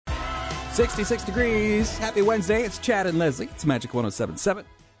66 degrees. Happy Wednesday. It's Chad and Leslie. It's Magic 107.7.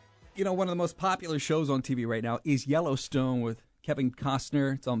 You know, one of the most popular shows on TV right now is Yellowstone with Kevin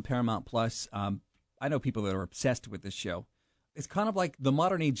Costner. It's on Paramount Plus. I know people that are obsessed with this show. It's kind of like the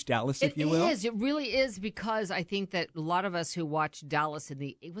modern age Dallas, if you will. It is. It really is, because I think that a lot of us who watched Dallas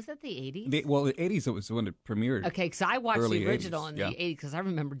in was that the 80s? The 80s it was when it premiered. Okay, because I watched the original 80s, in the 80s, because I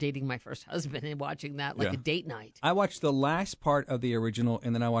remember dating my first husband and watching that like a date night. I watched the last part of the original,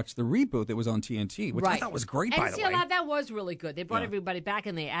 and then I watched the reboot that was on TNT, which I thought was great, by the way. And that was really good. They brought everybody back,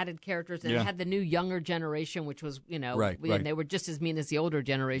 and they added characters, and they had the new younger generation, which was, and they were just as mean as the older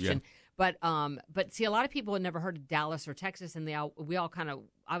generation. Yeah. But see, a lot of people had never heard of Dallas or Texas, and I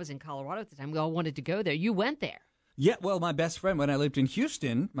was in Colorado at the time. We all wanted to go there. You went there. Yeah, well, my best friend, when I lived in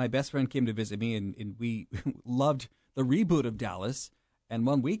Houston, my best friend came to visit me, and we loved the reboot of Dallas. And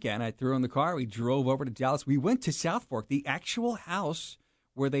one weekend, I threw in the car. We drove over to Dallas. We went to South Fork, the actual house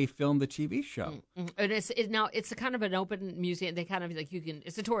where they filmed the TV show. Mm-hmm. And it's a kind of an open museum. They kind of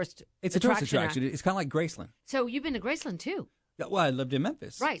it's a tourist. It's a tourist attraction. It's kind of like Graceland. So you've been to Graceland too. Well, I lived in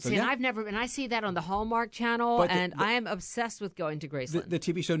Memphis. Right. So, see, and I see that on the Hallmark Channel, I am obsessed with going to Graceland. The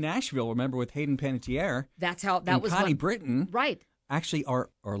TV show Nashville, remember, with Hayden Panettiere. That's how that was. Connie Britton. Right. Actually, our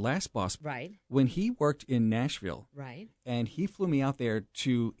last boss. Right. When he worked in Nashville. Right. And he flew me out there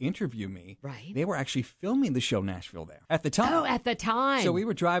to interview me. Right. They were actually filming the show Nashville there at the time. Oh, at the time. So we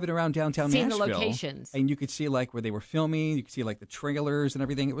were driving around downtown Seeing Nashville. the locations. And you could see like where they were filming. You could see like the trailers and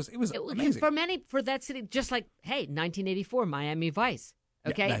everything. It was amazing. For that city, just like, hey, 1984, Miami Vice.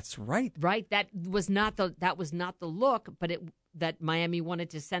 Okay. Yeah, that's right. Right. That was not the look, but that Miami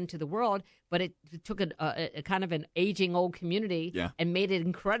wanted to send to the world, but it took a kind of an aging old community and made it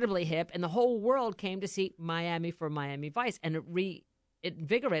incredibly hip, and the whole world came to see Miami for Miami Vice, and it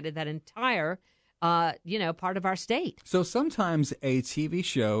invigorated that entire part of our state. So sometimes a TV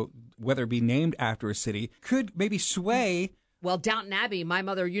show, whether it be named after a city, could maybe sway. Well, Downton Abbey, my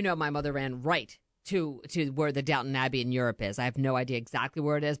mother ran right to where the Downton Abbey in Europe is. I have no idea exactly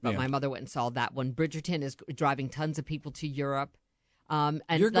where it is, but my mother went and saw that one. Bridgerton is driving tons of people to Europe. And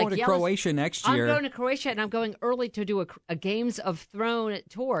you're going to Croatia next year. I'm going to Croatia, and I'm going early to do a Games of Thrones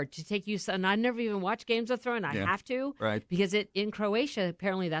tour to take you. And I never even watched Games of Thrones. I have to, right? Because in Croatia,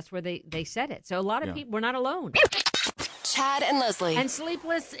 apparently that's where they said it. So a lot of people, we're not alone. Chad and Leslie. And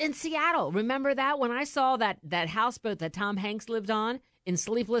Sleepless in Seattle. Remember that? When I saw that houseboat that Tom Hanks lived on in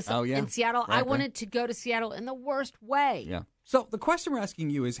Sleepless in Seattle, I wanted to go to Seattle in the worst way. Yeah. So the question we're asking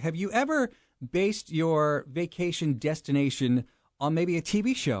you is, have you ever based your vacation destination on maybe a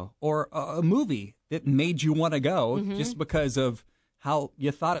TV show or a movie that made you want to go just because of how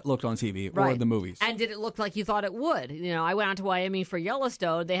you thought it looked on TV or in the movies? And did it look like you thought it would? I went out to Wyoming for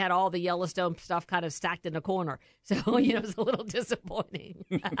Yellowstone. They had all the Yellowstone stuff kind of stacked in a corner. So, it was a little disappointing.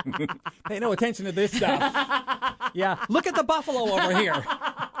 Pay no attention to this stuff. Yeah, look at the buffalo over here.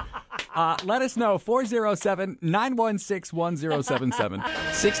 Let us know,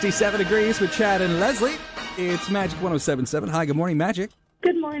 407-916-1077. 67 degrees with Chad and Leslie. It's Magic 107.7. Hi, good morning, Magic.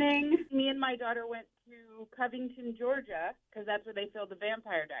 Good morning. Me and my daughter went to Covington, Georgia, because that's where they filmed The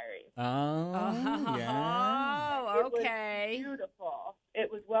Vampire Diaries. Oh, yeah. Oh, okay. It was beautiful.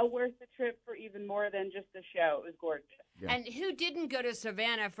 It was well worth the trip for even more than just the show. It was gorgeous. Yeah. And who didn't go to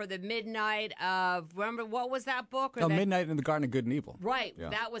Savannah for the midnight of, remember, what was that book? Midnight in the Garden of Good and Evil. Right. Yeah.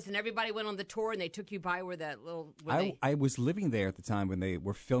 That was, and everybody went on the tour, and they took you by where that little... I was living there at the time when they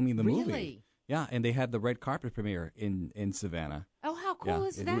were filming the movie. Really? Yeah, and they had the red carpet premiere in Savannah. Oh, how cool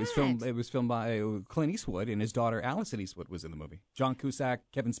is that? It was filmed by Clint Eastwood, and his daughter Allison Eastwood was in the movie. John Cusack,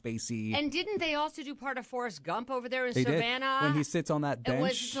 Kevin Spacey. And didn't they also do part of Forrest Gump over there in they Savannah? Did. When he sits on that bench. And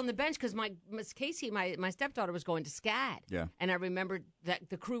when he sits on the bench, because Miss Casey, my stepdaughter, was going to SCAD. Yeah. And I remember that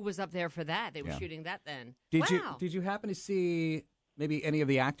the crew was up there for that. They were shooting that then. Did you happen to see maybe any of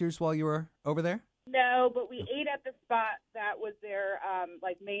the actors while you were over there? No, but we ate at the spot that was their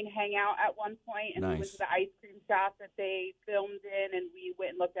main hangout at one point, and we went to the ice cream shop that they filmed in, and we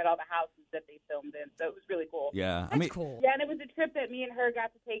went and looked at all the houses that they filmed in. So it was really cool. Yeah, That's cool. Yeah, and it was a trip that me and her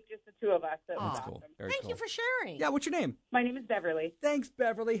got to take, just the two of us. So it was cool. awesome. Very Thank cool. you for sharing. Yeah, what's your name? My name is Beverly. Thanks,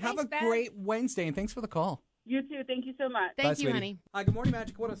 Beverly. Have a Bev. great Wednesday, and thanks for the call. You too. Thank you so much. Thank Bye, you, sweetie. honey. Hi, good morning,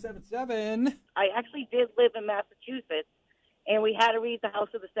 Magic 107.7. I actually did live in Massachusetts, and we had to read The House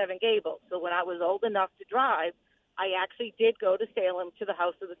of the Seven Gables. So when I was old enough to drive, I actually did go to Salem to the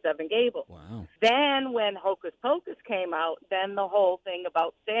House of the Seven Gables. Wow. Then when Hocus Pocus came out, then the whole thing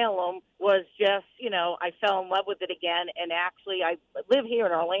about Salem was just, I fell in love with it again. And actually, I live here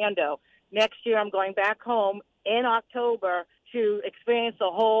in Orlando. Next year, I'm going back home in October to experience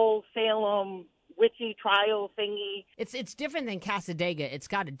the whole Salem witchy trial thingy. It's different than Cassadaga. It's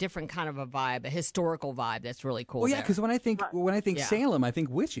got a different kind of a vibe, a historical vibe that's really cool. Well, yeah, because when I think Salem, I think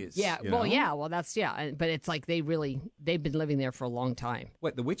witches. Yeah, well, yeah, well, that's but it's like they've been living there for a long time.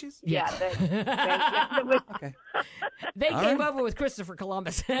 What, the witches? Yeah. Okay. They came over with Christopher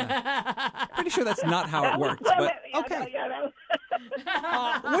Columbus. Pretty sure that's not how it works. But okay.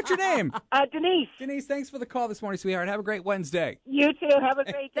 What's your name? Denise. Denise, thanks for the call this morning, sweetheart. Have a great Wednesday. You too. Have a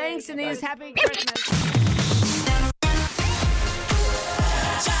great day. Thanks, Denise. Happy Christmas.